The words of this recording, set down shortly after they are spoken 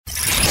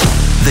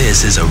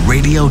This is a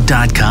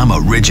Radio.com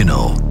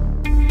original.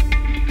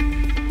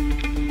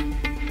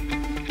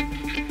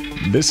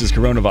 This is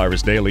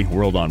Coronavirus Daily,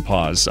 World on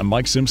Pause. I'm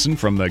Mike Simpson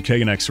from the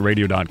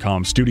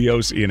KNXRadio.com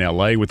studios in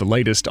LA with the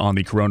latest on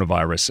the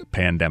coronavirus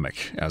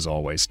pandemic. As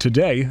always,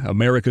 today,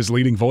 America's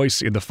leading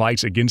voice in the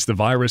fight against the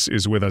virus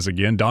is with us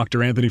again,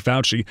 Dr. Anthony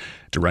Fauci,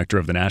 director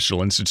of the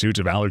National Institute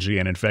of Allergy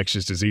and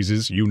Infectious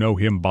Diseases. You know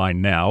him by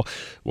now.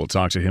 We'll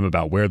talk to him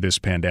about where this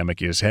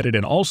pandemic is headed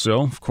and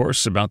also, of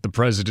course, about the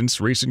president's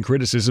recent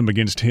criticism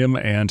against him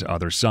and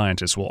other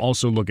scientists. We'll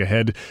also look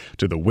ahead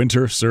to the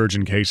winter surge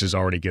in cases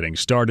already getting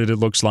started, it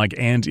looks like.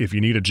 And if you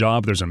need a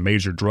job, there's a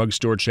major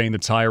drugstore chain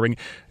that's hiring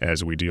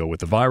as we deal with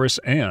the virus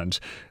and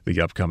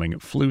the upcoming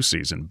flu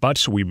season.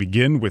 But we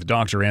begin with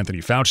Dr. Anthony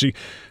Fauci.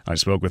 I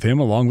spoke with him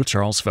along with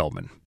Charles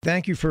Feldman.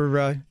 Thank you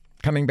for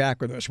coming back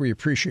with us. We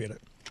appreciate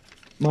it.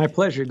 My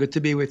pleasure. Good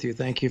to be with you.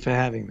 Thank you for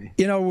having me.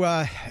 You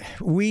know,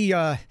 we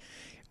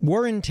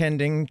were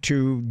intending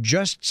to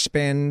just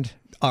spend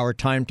our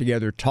time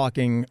together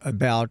talking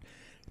about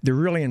the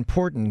really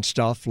important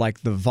stuff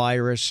like the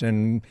virus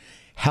and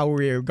how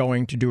we are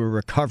going to do a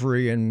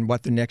recovery and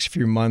what the next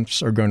few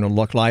months are going to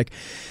look like.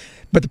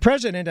 But the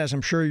president, as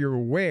I'm sure you're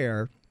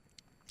aware,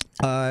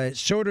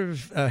 sort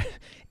of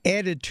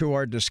added to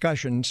our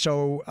discussion.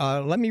 So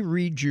let me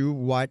read you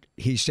what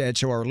he said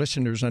so our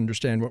listeners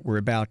understand what we're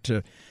about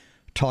to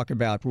talk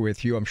about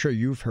with you. I'm sure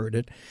you've heard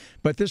it.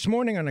 But this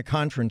morning on a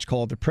conference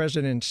call, the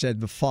president said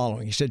the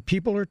following. He said,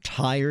 people are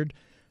tired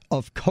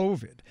of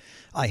COVID.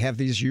 I have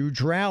these huge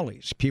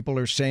rallies. People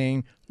are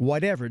saying,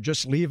 whatever,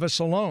 just leave us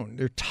alone.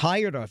 They're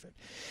tired of it.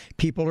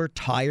 People are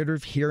tired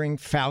of hearing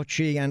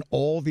Fauci and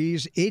all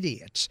these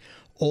idiots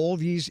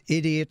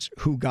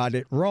who got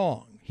it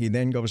wrong. He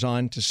then goes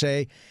on to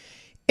say,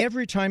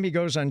 every time he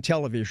goes on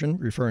television,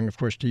 referring, of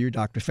course, to you,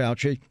 Dr.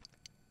 Fauci,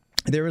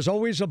 there is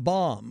always a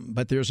bomb,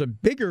 but there's a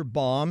bigger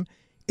bomb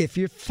if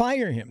you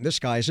fire him. This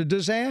guy's a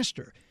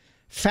disaster.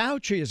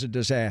 Fauci is a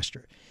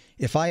disaster.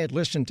 If I had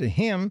listened to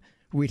him,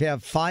 we'd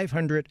have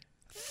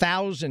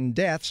 500,000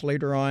 deaths.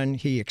 Later on,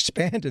 he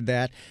expanded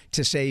that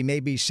to say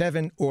maybe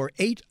 700,000 or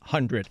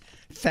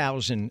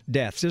 800,000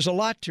 deaths. There's a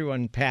lot to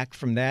unpack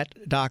from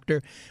that,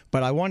 Doctor,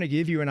 but I want to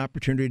give you an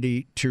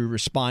opportunity to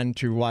respond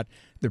to what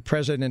the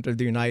President of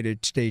the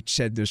United States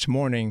said this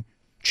morning,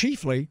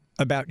 chiefly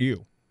about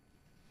you.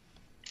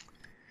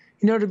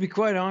 You know, to be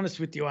quite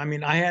honest with you, I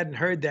mean, I hadn't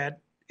heard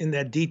that in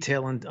that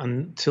detail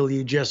until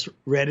you just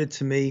read it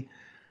to me.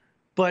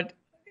 But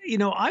you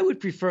know, I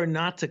would prefer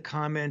not to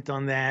comment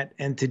on that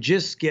and to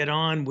just get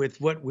on with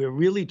what we're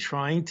really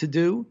trying to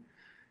do.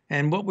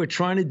 And what we're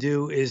trying to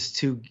do is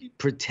to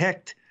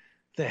protect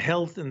the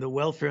health and the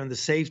welfare and the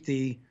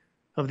safety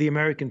of the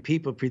American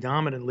people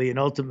predominantly and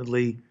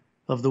ultimately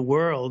of the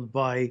world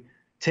by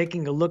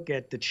taking a look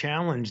at the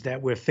challenge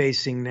that we're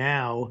facing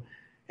now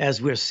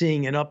as we're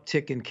seeing an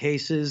uptick in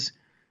cases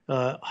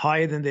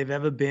higher than they've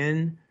ever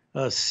been.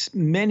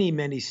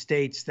 Many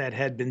states that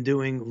had been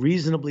doing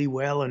reasonably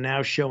well are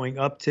now showing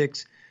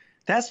upticks.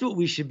 That's what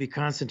we should be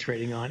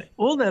concentrating on.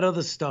 All that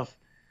other stuff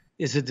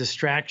is a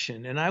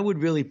distraction, and I would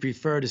really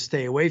prefer to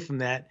stay away from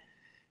that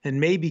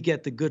and maybe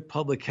get the good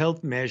public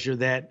health measure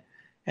that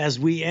as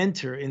we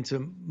enter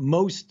into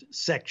most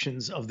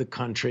sections of the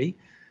country,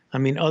 I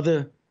mean,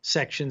 other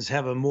sections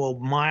have a more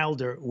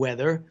milder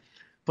weather,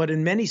 but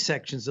in many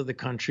sections of the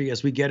country,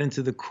 as we get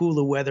into the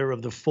cooler weather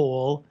of the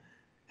fall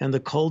and the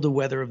colder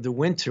weather of the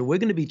winter, we're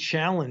going to be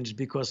challenged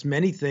because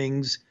many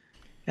things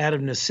out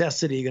of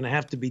necessity are going to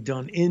have to be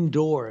done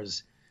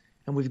indoors.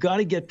 And we've got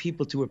to get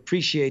people to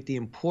appreciate the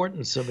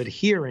importance of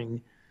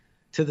adhering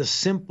to the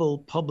simple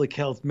public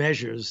health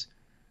measures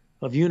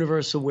of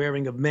universal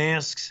wearing of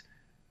masks,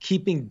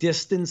 keeping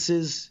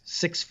distances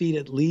 6 feet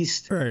at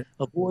least, right,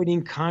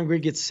 avoiding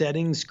congregate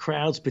settings,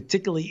 crowds,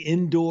 particularly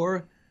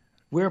indoor.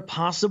 Where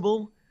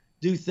possible,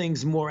 do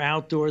things more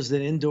outdoors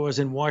than indoors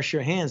and wash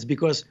your hands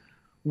because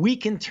we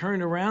can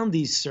turn around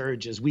these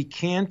surges. We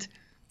can't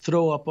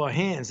throw up our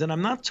hands. And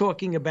I'm not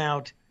talking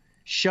about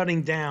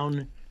shutting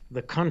down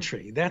the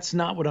country. That's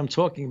not what I'm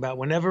talking about.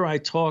 Whenever I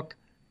talk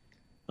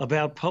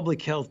about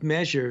public health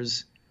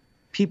measures,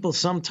 people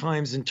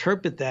sometimes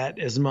interpret that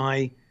as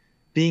my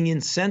being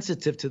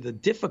insensitive to the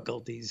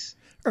difficulties.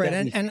 All right,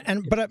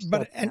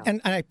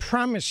 and I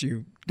promise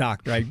you,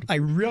 Doctor, I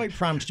really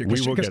promise you.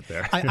 We will get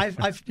there.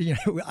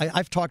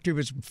 I've talked to you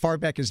as far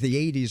back as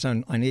the 80s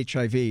on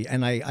HIV,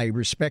 and I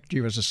respect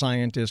you as a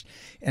scientist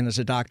and as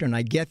a doctor, and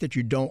I get that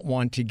you don't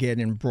want to get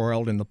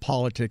embroiled in the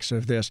politics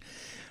of this.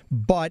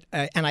 But,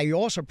 and I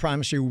also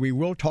promise you, we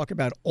will talk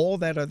about all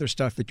that other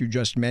stuff that you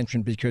just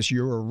mentioned because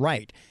you're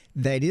right.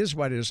 That is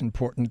what is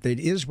important.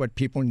 That is what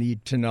people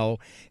need to know.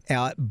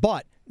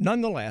 But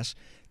nonetheless,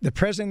 the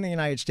President of the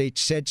United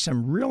States said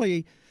some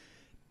really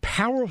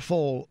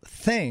powerful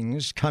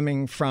things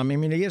coming from, I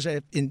mean, he is,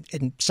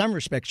 in some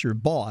respects, your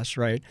boss,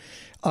 right?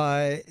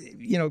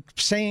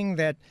 Saying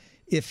that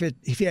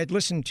if he had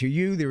listened to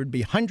you, there would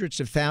be hundreds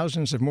of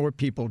thousands of more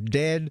people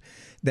dead,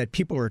 that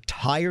people are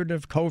tired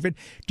of COVID.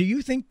 Do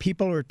you think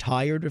people are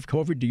tired of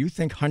COVID? Do you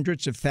think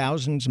hundreds of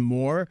thousands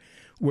more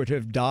would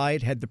have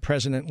died had the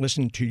president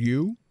listened to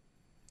you?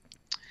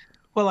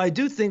 Well, I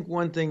do think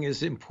one thing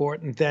is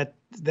important,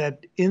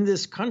 that in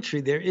this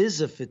country there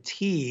is a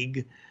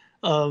fatigue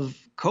of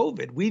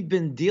COVID. We've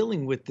been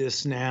dealing with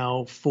this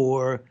now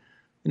for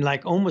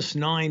like almost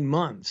 9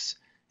 months,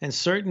 and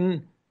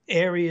certain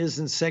areas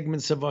and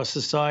segments of our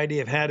society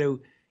have had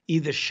to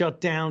either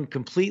shut down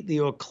completely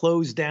or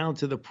close down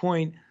to the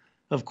point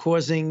of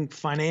causing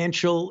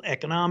financial,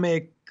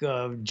 economic,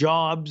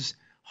 jobs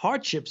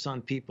hardships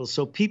on people.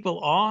 So people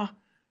are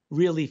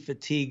really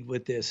fatigued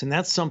with this, and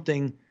that's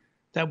something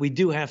that we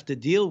do have to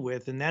deal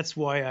with. And that's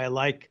why I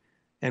like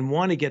and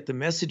want to get the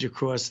message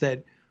across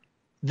that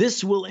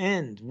this will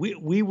end.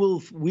 We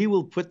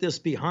will put this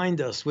behind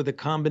us with a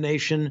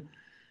combination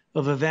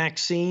of a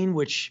vaccine,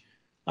 which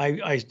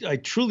I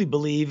truly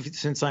believe,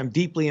 since I'm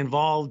deeply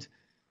involved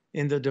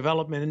in the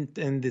development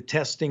and the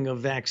testing of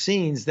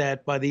vaccines,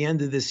 that by the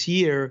end of this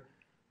year,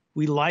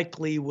 we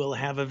likely will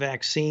have a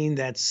vaccine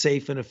that's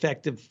safe and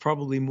effective,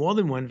 probably more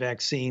than one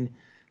vaccine,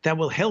 that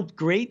will help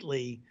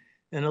greatly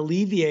in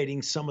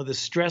alleviating some of the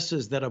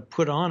stresses that are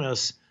put on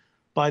us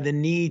by the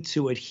need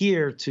to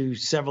adhere to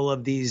several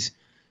of these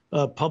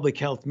public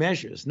health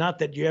measures. Not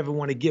that you ever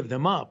want to give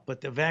them up,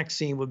 but the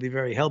vaccine would be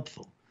very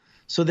helpful.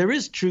 So there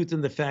is truth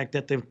in the fact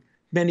that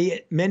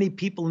many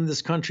people in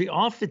this country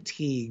are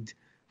fatigued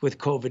with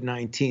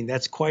COVID-19.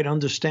 That's quite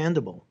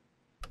understandable.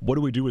 What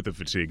do we do with the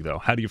fatigue, though?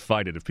 How do you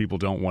fight it if people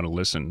don't want to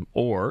listen,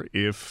 or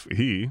if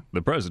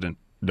the president,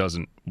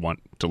 doesn't want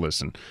to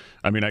listen?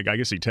 I mean, I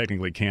guess he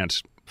technically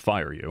can't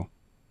fire you.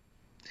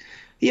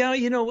 Yeah,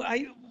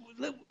 I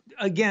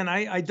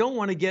don't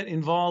want to get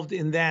involved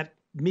in that,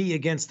 me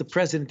against the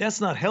president. That's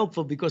not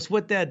helpful, because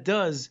what that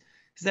does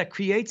is that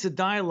creates a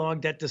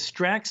dialogue that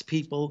distracts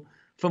people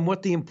from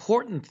what the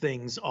important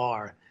things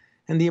are.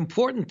 And the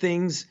important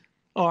things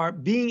are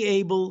being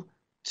able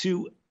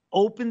to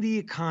open the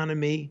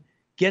economy,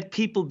 get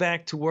people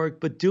back to work,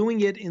 but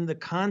doing it in the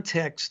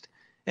context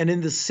and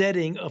in the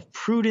setting of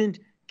prudent,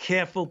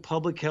 careful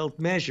public health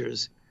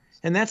measures.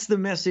 And that's the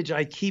message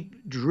I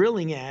keep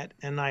drilling at,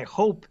 and I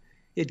hope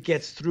it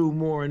gets through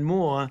more and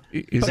more.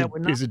 We're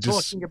not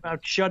talking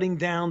about shutting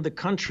down the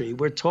country.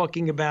 We're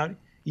talking about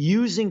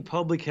using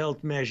public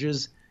health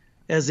measures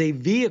as a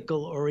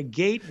vehicle or a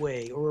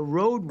gateway or a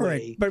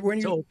roadway. Right.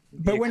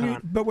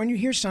 But when you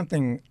hear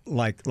something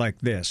like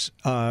this,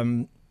 I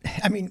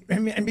mean,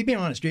 and be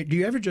honest, do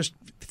you ever just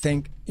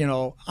think,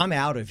 I'm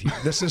out of here.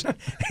 This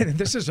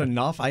is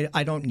enough.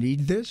 I don't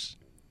need this.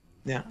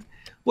 Yeah.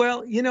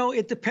 Well,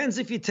 it depends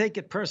if you take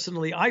it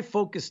personally. I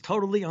focus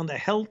totally on the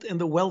health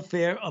and the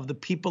welfare of the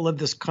people of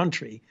this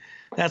country.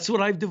 That's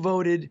what I've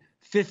devoted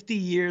 50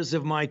 years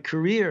of my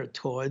career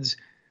towards,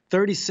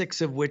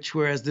 36 of which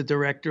were as the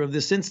director of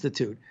this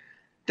institute.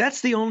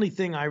 That's the only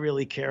thing I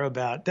really care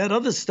about. That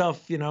other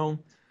stuff,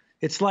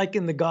 it's like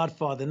in The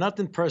Godfather,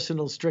 nothing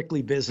personal,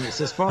 strictly business.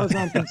 As far as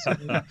I'm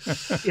concerned,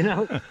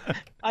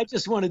 I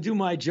just want to do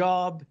my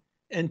job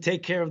and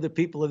take care of the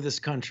people of this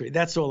country.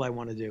 That's all I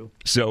want to do.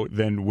 So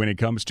then when it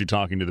comes to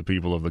talking to the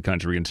people of the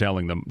country and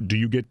telling them, do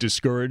you get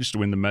discouraged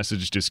when the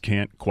message just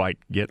can't quite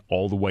get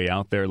all the way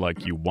out there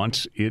like you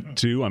want it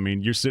to? I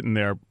mean, you're sitting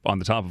there on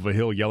the top of a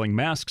hill yelling,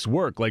 masks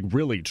work, like,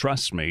 really,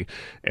 trust me.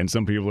 And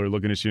some people are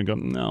looking at you and go,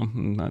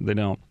 no, they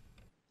don't.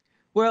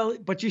 Well,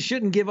 but you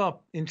shouldn't give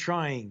up in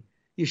trying.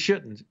 You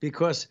shouldn't,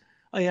 because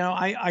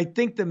I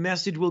think the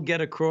message will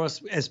get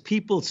across as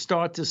people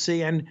start to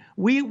see, and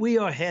we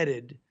are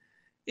headed,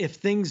 if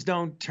things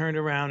don't turn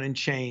around and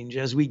change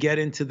as we get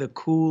into the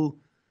cool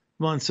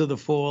months of the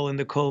fall and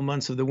the cold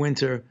months of the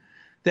winter,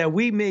 that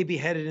we may be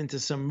headed into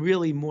some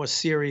really more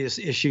serious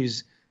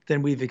issues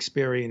than we've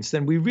experienced.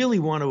 And we really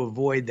want to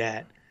avoid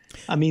that.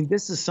 I mean,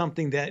 this is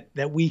something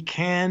that we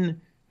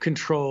can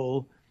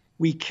control.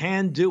 We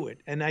can do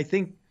it. And I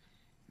think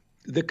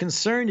the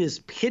concern is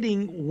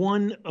pitting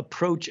one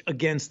approach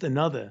against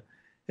another.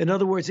 In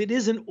other words, it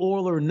isn't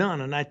all or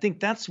none. And I think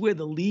that's where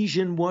the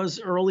lesion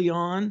was early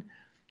on,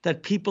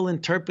 that people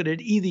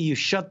interpreted either you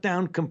shut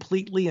down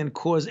completely and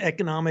cause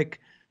economic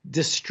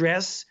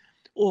distress,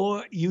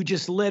 or you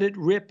just let it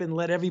rip and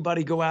let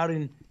everybody go out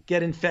and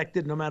get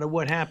infected no matter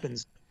what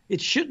happens.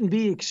 It shouldn't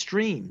be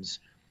extremes.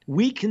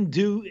 We can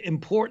do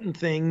important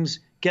things,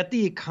 get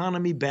the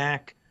economy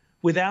back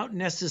without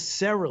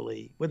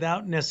necessarily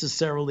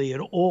at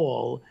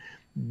all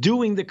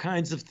doing the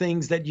kinds of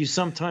things that you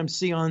sometimes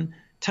see on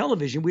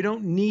television. We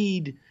don't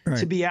need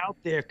to be out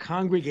there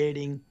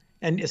congregating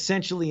and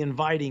essentially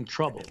inviting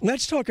trouble.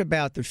 Let's talk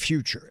about the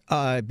future,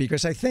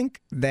 because I think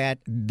that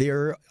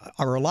there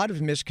are a lot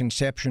of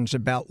misconceptions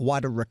about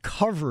what a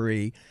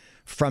recovery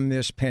from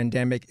this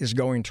pandemic is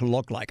going to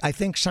look like. I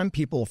think some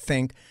people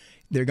think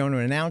they're going to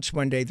announce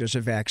one day there's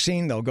a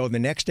vaccine. They'll go the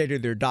next day to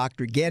their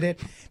doctor, get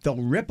it.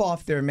 They'll rip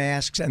off their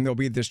masks, and there'll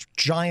be this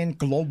giant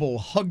global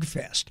hug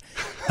fest.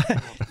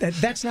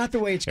 That's not the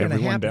way it's going to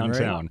happen. Everyone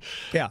downtown.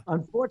 Right? Yeah.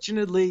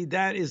 Unfortunately,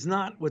 that is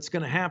not what's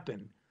going to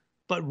happen.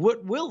 But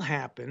what will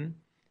happen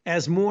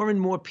as more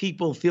and more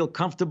people feel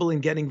comfortable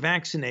in getting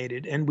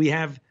vaccinated, and we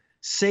have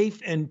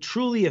safe and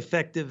truly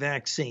effective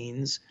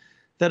vaccines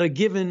that are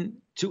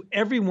given to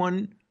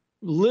everyone,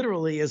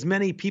 literally as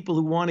many people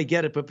who want to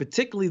get it, but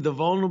particularly the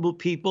vulnerable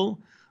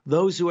people,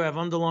 those who have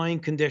underlying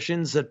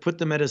conditions that put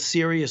them at a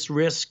serious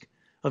risk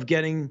of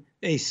getting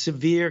a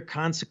severe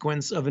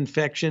consequence of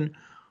infection.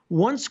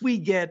 Once we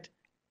get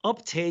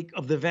uptake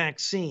of the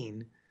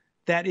vaccine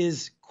that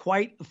is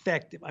quite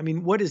effective, I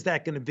mean, what is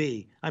that going to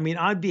be? I mean,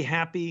 I'd be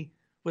happy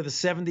with a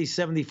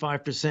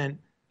 75%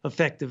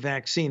 effective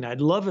vaccine.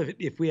 I'd love it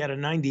if we had a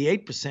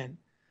 98%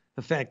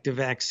 effective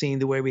vaccine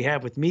the way we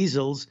have with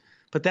measles,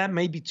 but that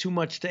may be too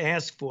much to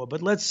ask for.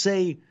 But let's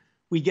say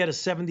we get a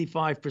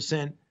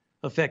 75%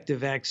 effective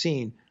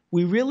vaccine.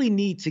 We really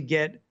need to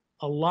get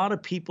a lot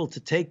of people to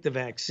take the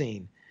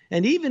vaccine.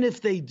 And even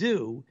if they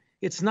do,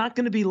 it's not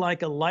going to be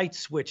like a light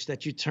switch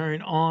that you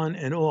turn on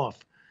and off.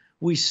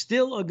 We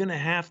still are going to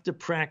have to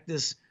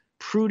practice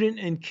prudent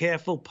and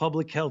careful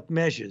public health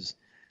measures.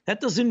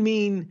 That doesn't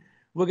mean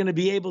we're going to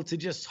be able to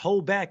just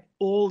hold back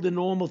all the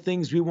normal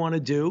things we want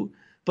to do,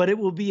 but it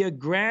will be a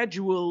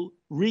gradual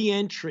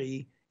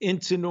re-entry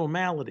into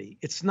normality.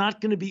 It's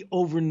not going to be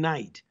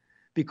overnight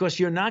because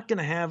you're not going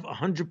to have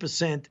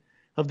 100%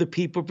 of the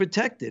people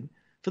protected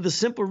for the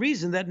simple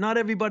reason that not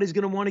everybody's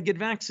going to want to get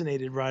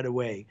vaccinated right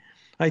away.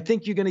 I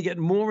think you're going to get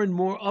more and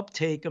more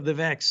uptake of the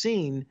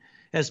vaccine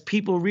as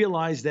people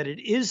realize that it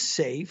is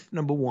safe,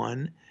 number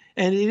one,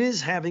 and it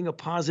is having a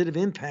positive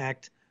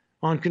impact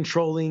on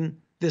controlling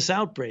this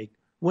outbreak.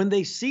 When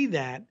they see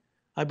that,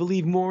 I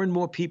believe more and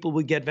more people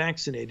will get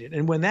vaccinated.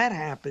 And when that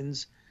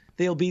happens,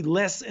 there'll be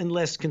less and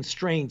less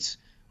constraints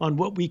on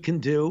what we can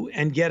do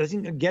and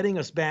getting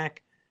us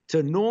back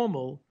to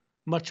normal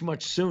much,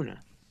 much sooner.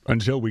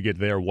 Until we get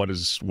there, what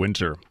does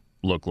winter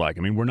look like?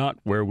 I mean, we're not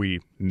where we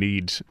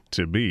need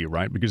to be,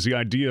 right? Because the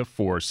idea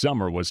for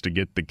summer was to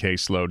get the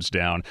caseloads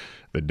down,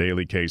 the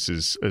daily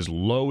cases as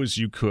low as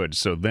you could.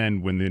 So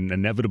then when the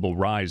inevitable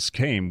rise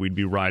came, we'd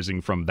be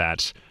rising from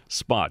that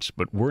spot.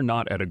 But we're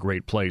not at a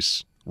great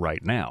place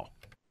right now.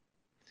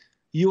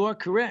 You are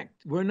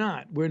correct. We're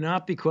not. We're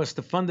not, because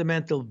the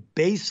fundamental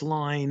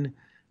baseline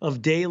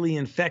of daily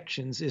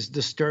infections is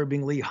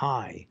disturbingly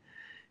high.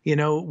 You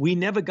know, we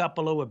never got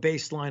below a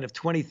baseline of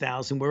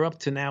 20,000. We're up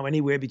to now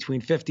anywhere between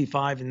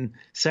 55 and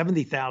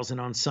 70,000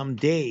 on some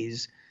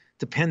days,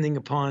 depending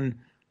upon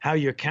how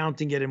you're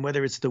counting it and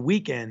whether it's the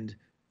weekend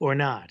or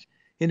not.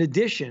 In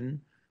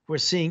addition, we're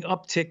seeing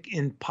uptick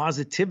in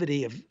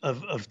positivity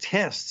of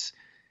tests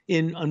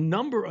in a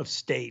number of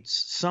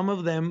states, some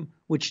of them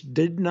which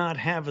did not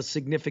have a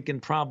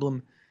significant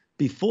problem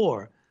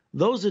before.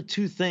 Those are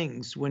two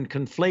things, when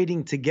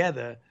conflating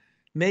together,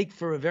 make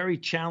for a very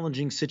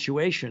challenging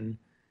situation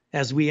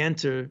as we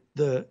enter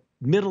the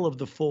middle of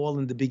the fall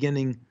and the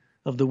beginning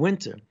of the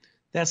winter.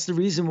 That's the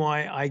reason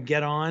why I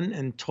get on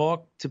and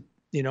talk to,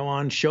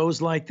 on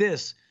shows like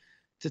this,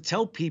 to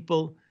tell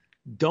people,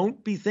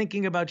 don't be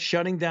thinking about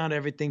shutting down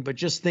everything, but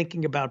just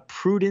thinking about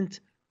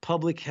prudent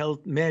public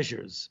health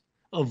measures,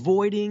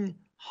 avoiding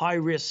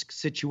high-risk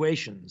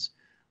situations,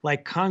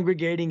 like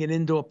congregating in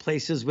indoor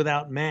places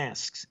without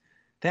masks.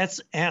 That's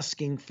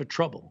asking for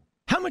trouble.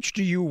 How much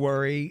do you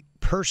worry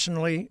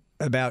personally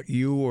about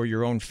you or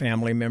your own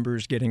family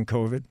members getting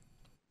COVID?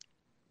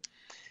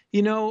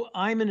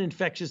 I'm an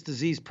infectious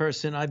disease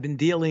person. I've been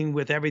dealing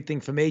with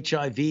everything from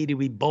HIV to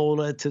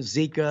Ebola to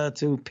Zika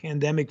to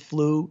pandemic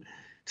flu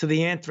to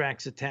the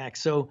anthrax attack.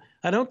 So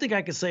I don't think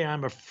I can say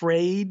I'm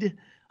afraid.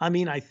 I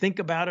mean, I think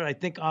about it. I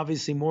think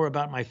obviously more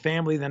about my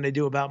family than I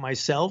do about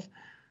myself.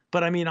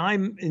 But I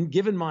mean,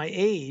 given my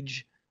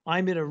age,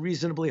 I'm in a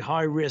reasonably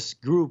high risk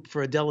group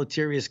for a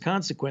deleterious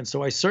consequence.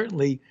 So I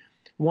certainly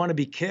want to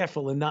be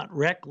careful and not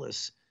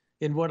reckless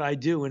in what I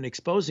do in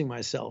exposing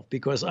myself,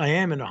 because I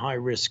am in a high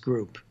risk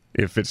group.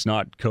 If it's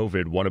not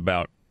COVID, what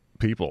about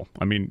people?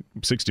 I mean,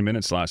 60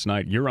 Minutes last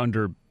night, you're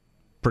under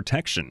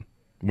protection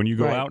when you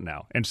go out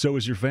now. And so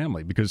is your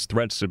family, because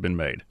threats have been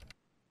made.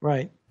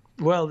 Right.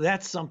 Well,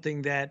 that's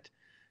something that,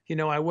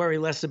 I worry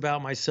less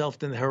about myself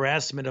than the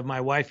harassment of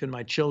my wife and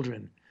my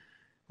children,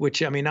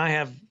 which, I mean, I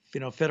have,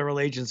 federal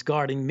agents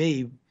guarding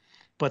me,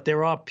 but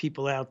there are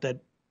people out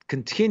that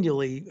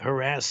continually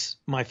harass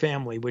my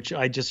family, which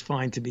I just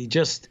find to be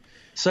just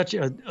such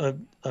a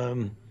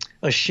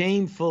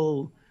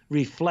shameful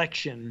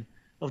reflection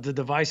of the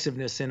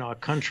divisiveness in our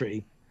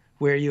country,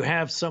 where you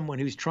have someone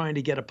who's trying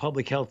to get a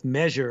public health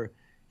measure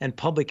and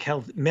public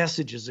health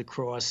messages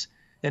across,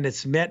 and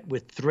it's met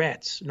with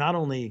threats, not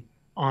only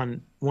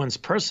on one's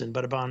person,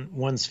 but upon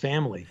one's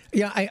family.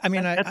 Yeah, I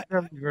mean, that's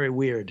very, very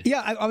weird.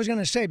 Yeah, I was going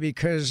to say,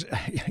 because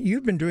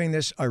you've been doing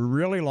this a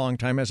really long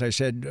time. As I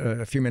said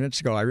a few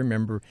minutes ago, I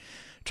remember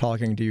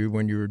talking to you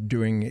when you were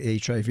doing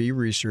HIV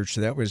research.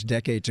 That was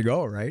decades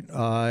ago, right?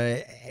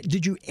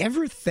 Did you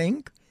ever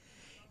think,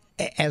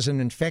 as an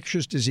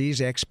infectious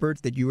disease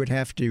expert, that you would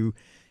have to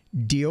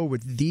deal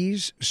with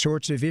these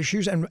sorts of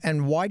issues?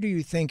 And why do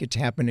you think it's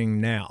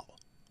happening now?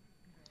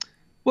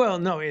 Well,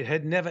 no, it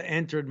had never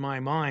entered my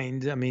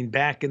mind. I mean,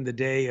 back in the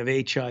day of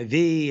HIV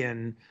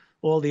and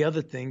all the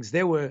other things,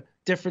 there were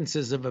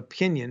differences of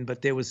opinion,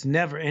 but there was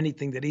never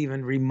anything that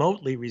even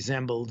remotely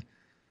resembled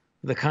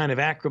the kind of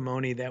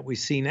acrimony that we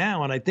see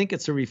now. And I think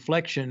it's a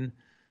reflection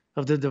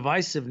of the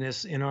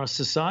divisiveness in our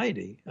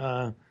society.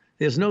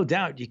 There's no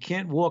doubt you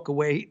can't walk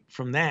away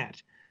from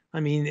that. I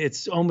mean,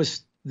 it's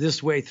almost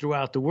this way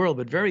throughout the world,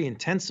 but very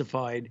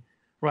intensified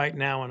right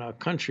now in our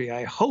country.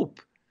 I hope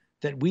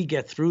that we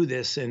get through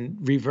this and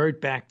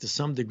revert back to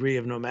some degree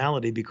of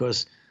normality,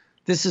 because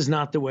this is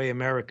not the way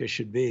America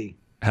should be.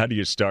 How do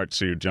you start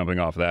to, jumping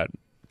off that,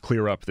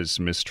 clear up this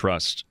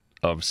mistrust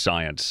of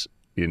science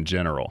in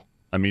general?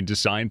 I mean, do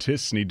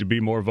scientists need to be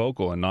more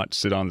vocal and not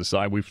sit on the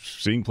side? We've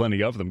seen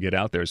plenty of them get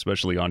out there,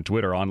 especially on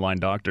Twitter, online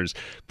doctors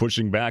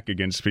pushing back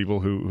against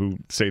people who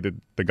say that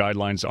the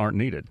guidelines aren't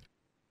needed.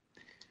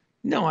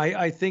 No,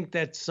 I think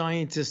that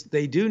scientists,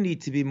 they do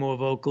need to be more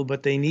vocal,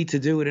 but they need to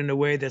do it in a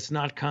way that's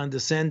not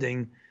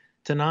condescending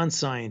to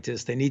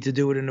non-scientists. They need to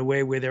do it in a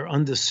way where they're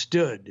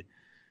understood.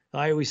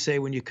 I always say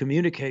when you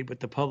communicate with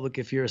the public,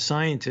 if you're a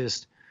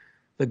scientist,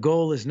 the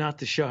goal is not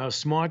to show how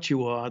smart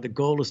you are. The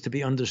goal is to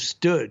be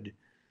understood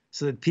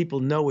so that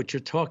people know what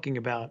you're talking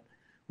about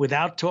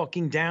without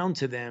talking down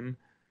to them,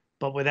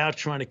 but without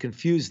trying to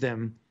confuse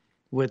them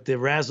with the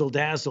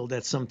razzle-dazzle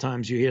that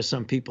sometimes you hear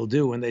some people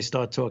do when they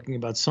start talking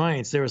about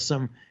science. There are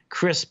some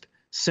crisp,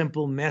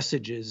 simple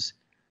messages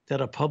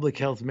that are public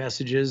health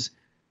messages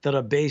that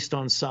are based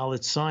on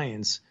solid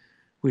science.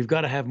 We've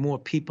got to have more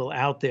people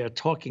out there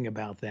talking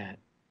about that.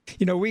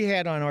 You know, we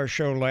had on our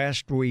show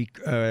last week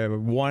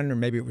one, or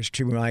maybe it was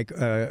two, Mike,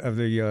 of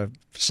the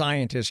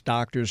scientists,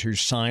 doctors who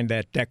signed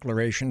that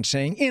declaration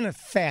saying, in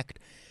effect,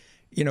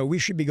 you know, we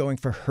should be going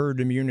for herd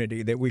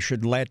immunity, that we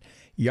should let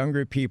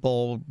younger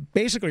people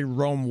basically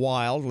roam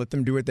wild, let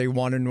them do what they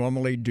want to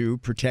normally do,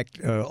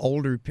 protect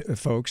older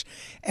folks,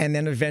 and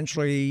then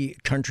eventually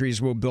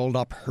countries will build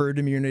up herd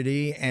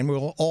immunity and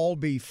we'll all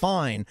be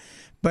fine.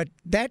 But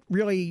that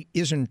really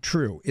isn't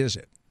true, is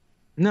it?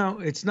 No,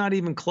 it's not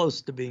even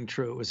close to being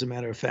true, as a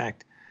matter of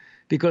fact,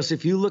 because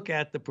if you look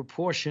at the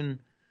proportion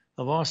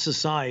of our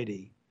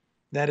society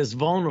that is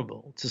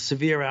vulnerable to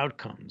severe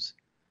outcomes,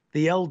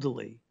 the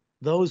elderly,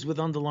 those with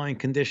underlying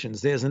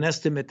conditions, there's an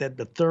estimate that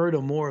a third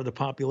or more of the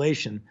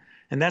population,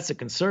 and that's a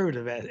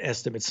conservative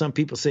estimate, some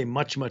people say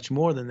much, much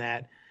more than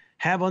that,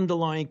 have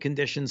underlying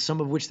conditions, some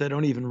of which they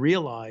don't even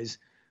realize,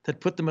 that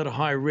put them at a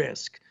high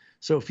risk.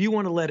 So if you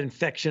want to let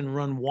infection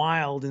run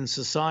wild in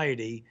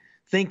society,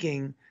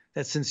 thinking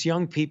that since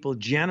young people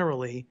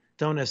generally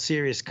don't have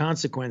serious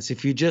consequence,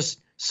 if you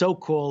just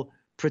so-called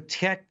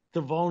protect the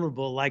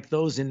vulnerable like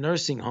those in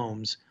nursing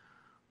homes,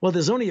 well,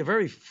 there's only a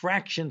very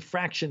fraction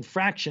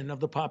of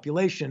the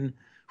population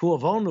who are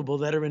vulnerable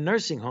that are in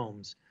nursing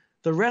homes.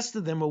 The rest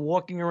of them are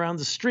walking around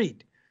the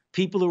street,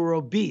 people who are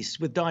obese,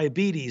 with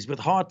diabetes, with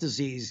heart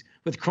disease,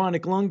 with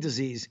chronic lung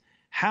disease.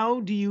 How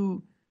do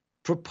you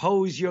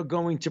propose you're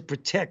going to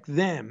protect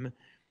them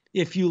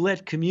if you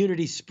let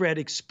community spread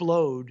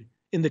explode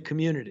in the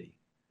community?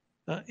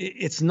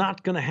 It's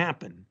not going to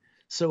happen.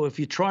 So if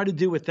you try to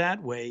do it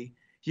that way,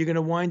 you're going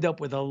to wind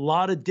up with a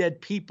lot of dead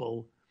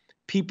people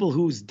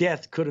whose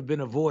death could have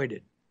been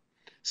avoided.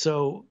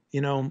 So,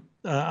 you know,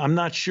 I'm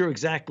not sure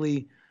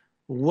exactly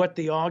what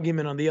the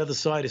argument on the other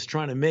side is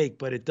trying to make,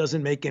 but it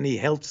doesn't make any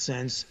health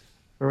sense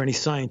or any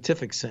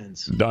scientific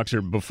sense.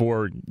 Doctor,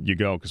 before you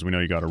go, because we know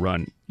you got to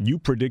run, you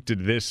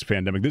predicted this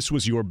pandemic. This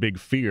was your big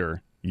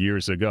fear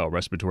years ago,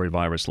 respiratory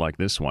virus like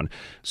this one.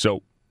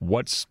 So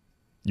what's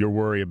your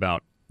worry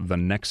about the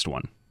next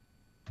one?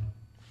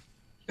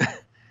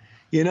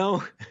 You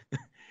know,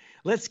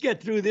 let's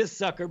get through this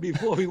sucker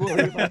before we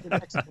worry about the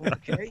next one,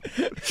 okay?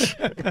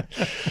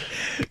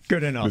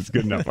 Good enough. That's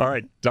good enough. All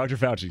right, Dr.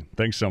 Fauci,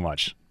 thanks so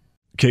much.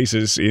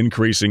 Cases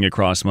increasing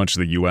across much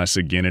of the U.S.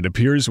 again. It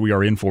appears we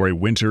are in for a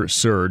winter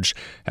surge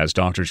as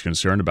doctors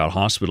concerned about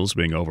hospitals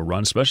being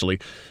overrun, especially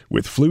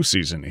with flu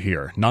season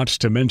here. Not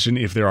to mention,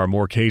 if there are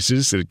more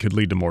cases, it could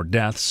lead to more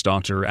deaths.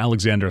 Dr.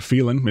 Alexander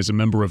Phelan is a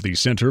member of the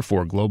Center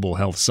for Global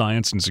Health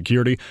Science and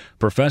Security,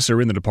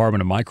 professor in the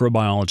Department of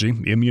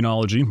Microbiology,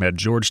 Immunology at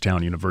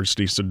Georgetown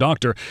University. So,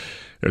 doctor,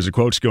 there's a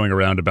quote going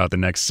around about the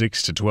next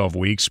 6 to 12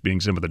 weeks being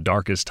some of the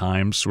darkest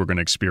times we're going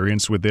to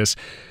experience with this.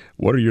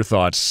 What are your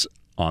thoughts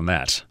on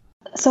that?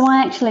 So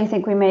I actually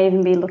think we may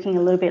even be looking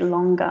a little bit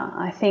longer.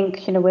 I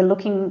think, you know, we're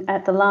looking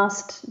at the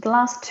last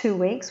 2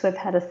 weeks, we've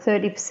had a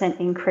 30%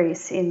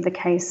 increase in the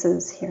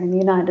cases here in the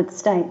United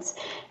States.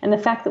 And the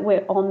fact that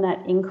we're on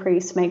that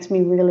increase makes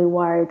me really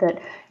worried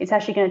that it's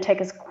actually going to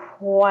take us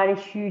quite a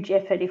huge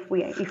effort if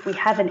we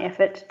have an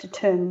effort to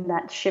turn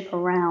that ship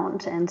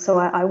around. And so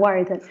I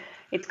worry that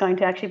it's going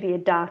to actually be a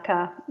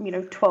darker,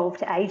 12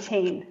 to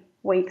 18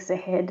 weeks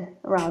ahead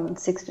rather than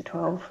 6 to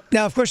 12.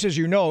 Now, of course, as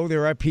you know,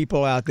 there are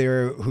people out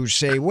there who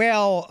say,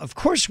 well, of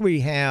course we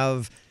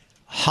have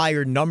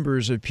higher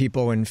numbers of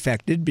people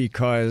infected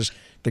because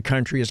the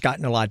country has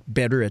gotten a lot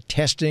better at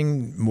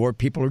testing. More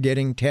people are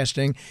getting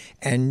testing.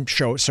 And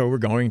so we're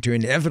going to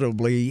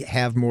inevitably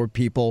have more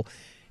people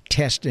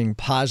testing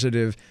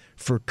positive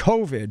for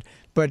COVID.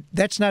 But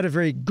that's not a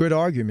very good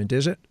argument,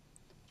 is it?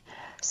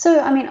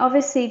 So, I mean,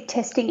 obviously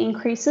testing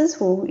increases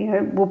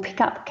will pick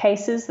up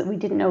cases that we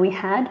didn't know we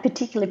had,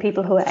 particularly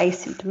people who are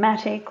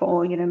asymptomatic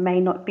or, may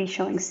not be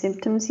showing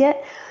symptoms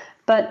yet.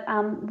 But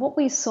what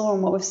we saw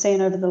and what we've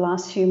seen over the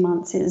last few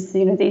months is,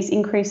 these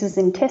increases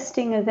in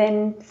testing are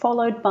then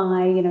followed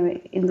by,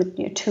 in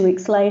the 2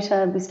 weeks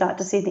later, we start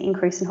to see the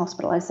increase in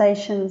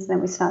hospitalizations,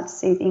 then we start to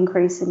see the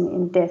increase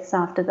in deaths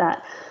after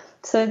that.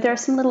 So there are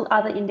some little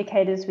other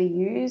indicators we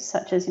use,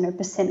 such as,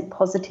 percent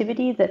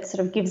positivity, that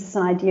sort of gives us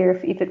an idea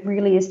if it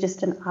really is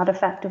just an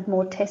artifact of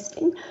more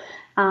testing.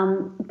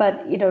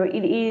 But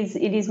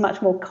it is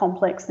much more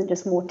complex than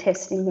just more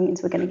testing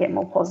means we're going to get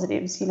more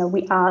positives.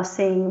 We are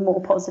seeing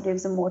more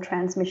positives and more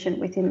transmission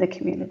within the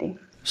community.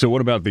 So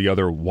what about the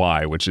other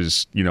why, which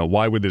is,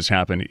 why would this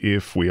happen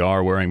if we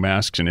are wearing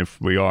masks and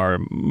if we are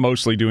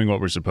mostly doing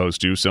what we're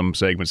supposed to? Some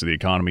segments of the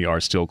economy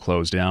are still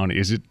closed down.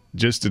 Is it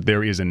just that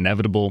there is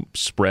inevitable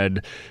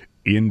spread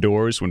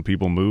indoors when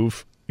people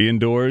move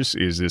indoors?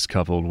 Is this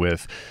coupled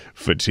with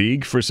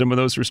fatigue for some of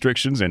those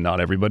restrictions and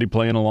not everybody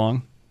playing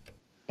along?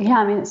 Yeah,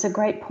 I mean, it's a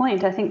great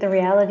point. I think the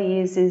reality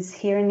is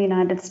here in the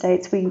United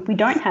States, we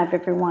don't have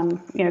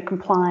everyone,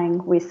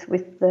 complying with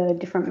the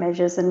different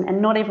measures, and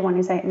not everyone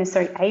is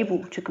necessarily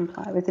able to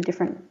comply with the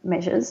different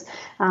measures.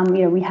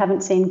 We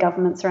haven't seen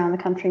governments around the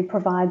country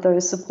provide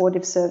those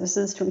supportive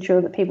services to ensure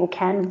that people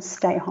can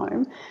stay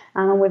home.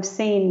 And we've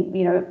seen,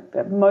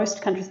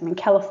 most countries,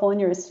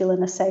 California is still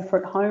in a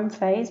safer at home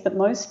phase, but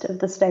most of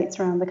the states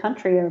around the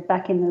country are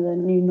back into the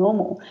new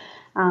normal.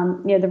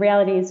 The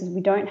reality is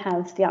we don't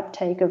have the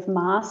uptake of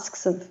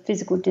masks, of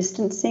physical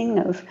distancing,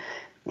 of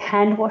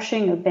hand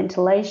washing, of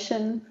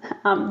ventilation,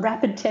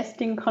 rapid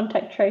testing,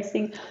 contact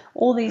tracing,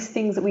 all these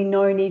things that we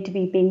know need to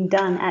be being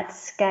done at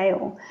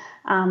scale.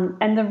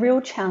 And the real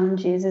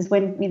challenge is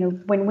when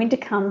winter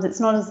comes, it's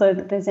not as though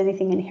that there's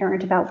anything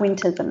inherent about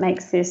winter that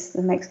makes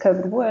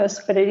COVID worse,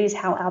 but it is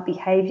how our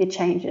behavior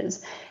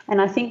changes.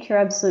 And I think you're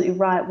absolutely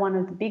right. One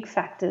of the big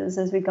factors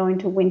as we go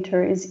into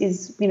winter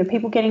is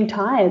people getting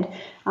tired,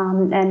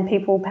 and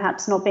people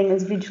perhaps not being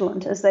as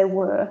vigilant as they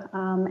were.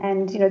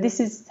 And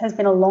this has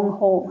been a long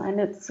haul,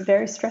 and it's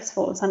very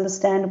stressful. It's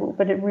understandable,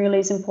 but it really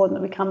is important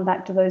that we come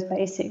back to those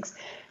basics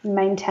and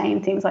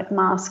maintain things like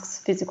masks,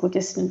 physical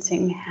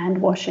distancing,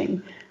 hand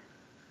washing.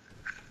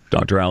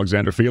 Dr.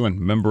 Alexander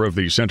Phelan, member of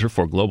the Center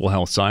for Global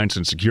Health Science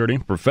and Security,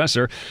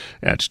 professor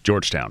at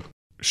Georgetown.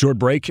 Short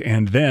break,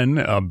 and then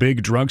a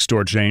big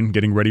drugstore chain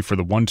getting ready for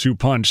the 1-2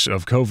 punch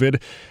of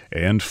COVID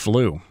and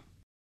flu.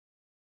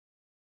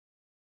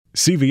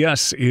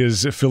 CVS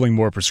is filling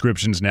more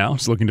prescriptions now.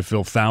 It's looking to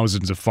fill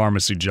thousands of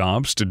pharmacy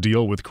jobs to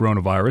deal with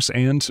coronavirus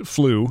and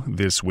flu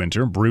this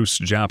winter. Bruce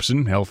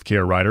Japson,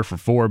 healthcare writer for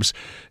Forbes,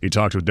 he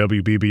talked with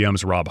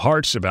WBBM's Rob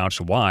Hart about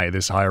why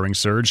this hiring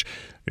surge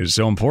is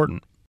so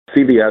important.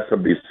 CVS,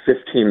 of these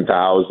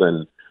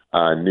 15,000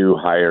 new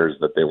hires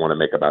that they want to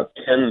make, about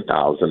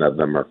 10,000 of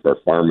them are for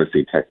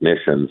pharmacy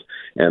technicians,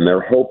 and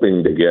they're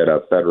hoping to get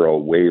a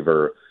federal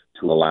waiver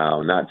to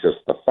allow not just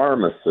the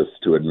pharmacists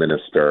to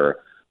administer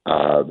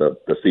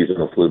the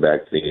seasonal flu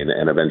vaccine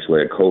and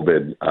eventually a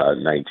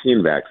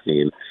COVID-19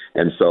 vaccine.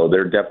 And so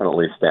they're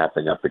definitely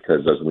staffing up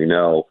because, as we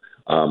know,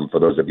 for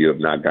those of you who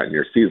have not gotten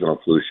your seasonal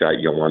flu shot,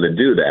 you'll want to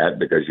do that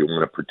because you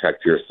want to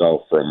protect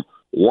yourself from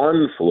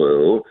one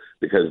flu,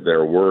 because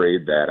they're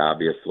worried that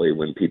obviously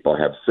when people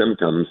have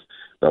symptoms,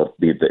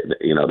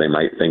 they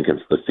might think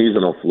it's the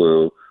seasonal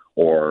flu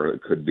or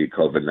it could be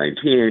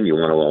COVID-19. You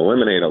want to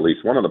eliminate at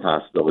least one of the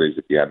possibilities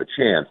if you have a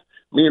chance.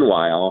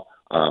 Meanwhile,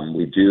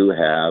 we do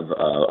have,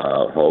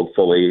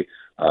 hopefully,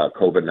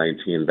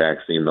 COVID-19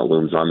 vaccine that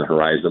looms on the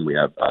horizon. We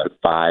have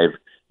 5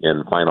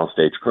 in final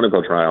stage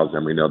clinical trials,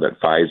 and we know that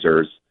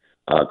Pfizer's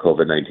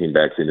COVID-19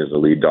 vaccine is the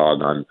lead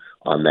dog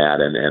on that,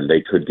 and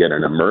they could get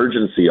an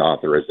emergency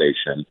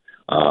authorization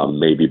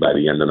maybe by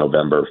the end of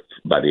November,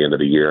 by the end of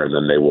the year, and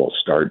then they will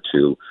start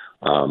to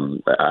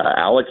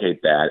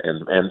allocate that.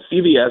 And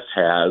CVS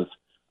has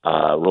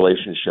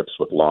relationships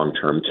with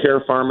long-term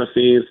care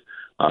pharmacies.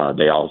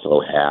 They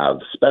also have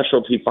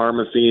specialty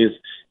pharmacies,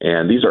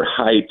 and these are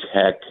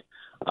high-tech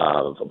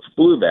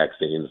flu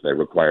vaccines. They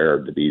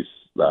require to be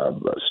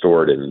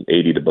stored in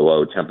 80 to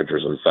below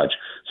temperatures and such.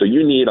 So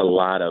you need a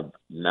lot of,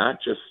 not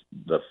just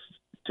the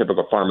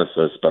typical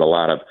pharmacists, but a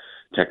lot of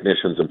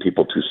technicians and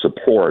people to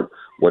support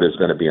what is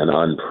going to be an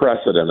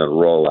unprecedented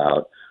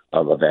rollout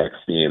of a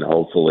vaccine,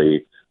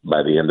 hopefully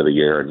by the end of the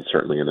year and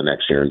certainly in the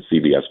next year, and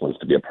CVS wants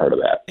to be a part of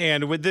that.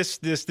 And with this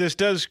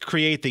does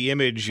create the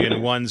image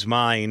in one's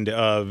mind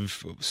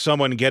of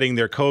someone getting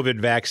their COVID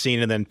vaccine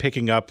and then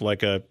picking up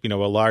like a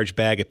large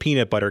bag of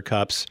peanut butter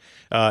cups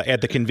at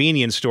the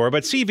convenience store.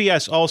 But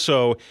CVS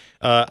also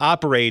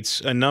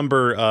operates a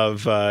number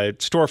of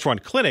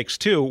storefront clinics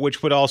too,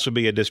 which would also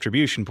be a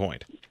distribution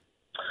point.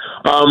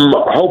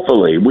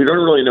 Hopefully. We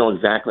don't really know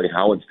exactly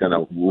how it's going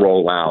to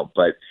roll out,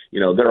 but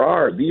these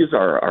are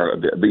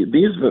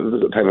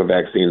the type of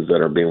vaccines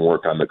that are being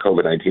worked on, the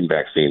COVID-19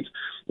 vaccines,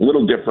 a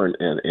little different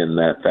in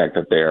that fact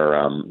that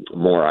they're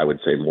more, I would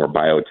say, more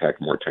biotech,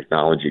 more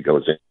technology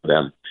goes into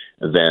them.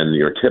 than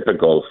your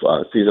typical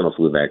seasonal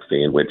flu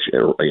vaccine, which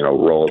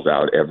rolls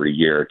out every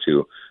year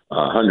to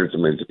hundreds of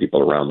millions of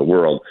people around the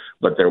world.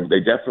 But they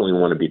definitely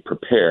want to be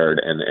prepared,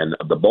 and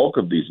the bulk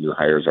of these new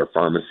hires are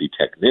pharmacy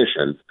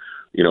technicians,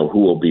 who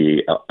will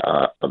be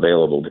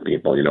available to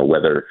people,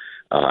 whether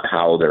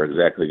how they're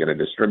exactly going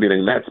to distribute,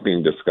 and that's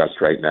being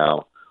discussed right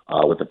now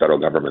with the federal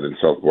government and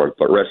so forth.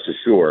 But rest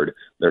assured,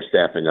 they're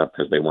staffing up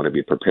because they want to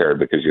be prepared,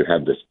 because you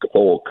have this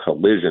whole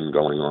collision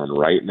going on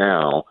right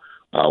now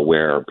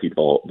where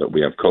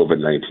we have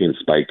COVID-19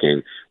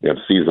 spiking, we have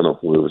seasonal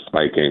flu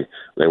spiking.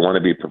 They want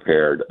to be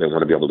prepared. They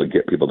want to be able to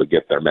get people to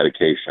get their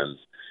medications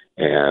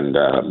and,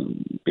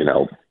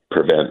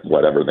 prevent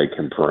whatever they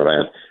can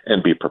prevent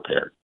and be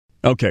prepared.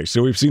 Okay,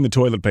 so we've seen the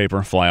toilet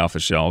paper fly off the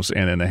shelves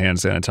and then the hand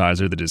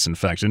sanitizer, the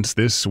disinfectants.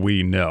 This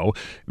we know.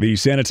 The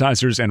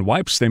sanitizers and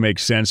wipes, they make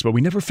sense, but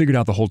we never figured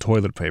out the whole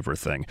toilet paper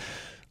thing.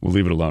 We'll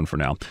leave it alone for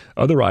now.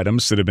 Other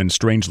items that have been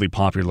strangely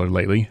popular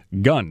lately: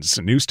 guns.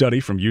 A new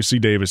study from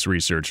UC Davis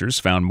researchers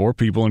found more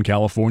people in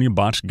California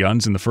bought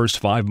guns in the first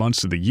 5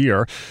 months of the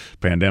year.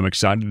 Pandemic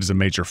cited as a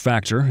major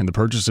factor in the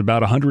purchase of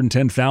about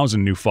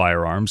 110,000 new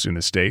firearms in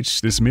the state.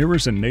 This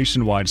mirrors a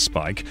nationwide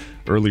spike.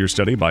 Earlier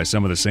study by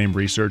some of the same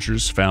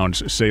researchers found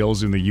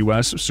sales in the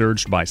U.S.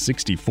 surged by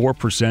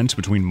 64%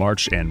 between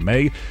March and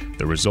May.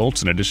 The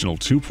result, an additional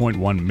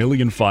 2.1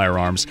 million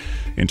firearms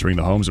entering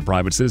the homes of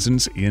private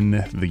citizens in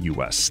the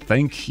U.S.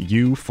 Thank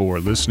you for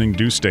listening.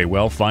 Do stay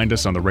well. Find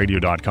us on the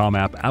radio.com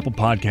app, Apple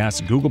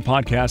Podcasts, Google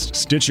Podcasts,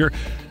 Stitcher.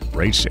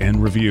 Rate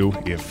and review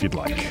if you'd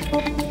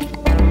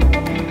like.